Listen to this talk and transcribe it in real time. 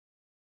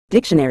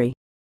Dictionary.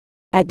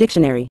 At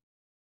dictionary.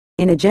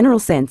 In a general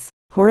sense,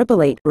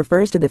 horripilate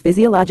refers to the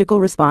physiological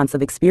response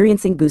of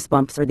experiencing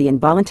goosebumps or the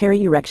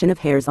involuntary erection of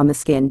hairs on the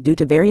skin due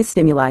to various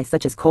stimuli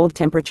such as cold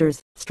temperatures,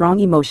 strong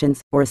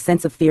emotions, or a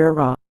sense of fear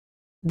or awe.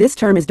 This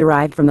term is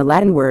derived from the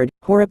Latin word,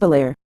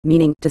 horripilare,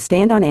 meaning to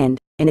stand on end,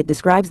 and it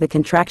describes the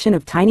contraction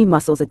of tiny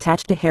muscles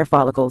attached to hair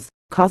follicles,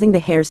 causing the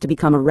hairs to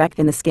become erect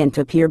and the skin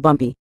to appear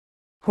bumpy.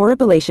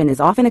 Horripilation is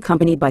often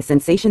accompanied by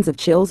sensations of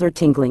chills or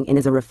tingling and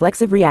is a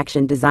reflexive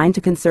reaction designed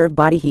to conserve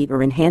body heat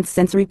or enhance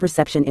sensory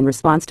perception in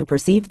response to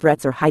perceived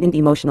threats or heightened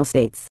emotional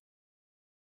states.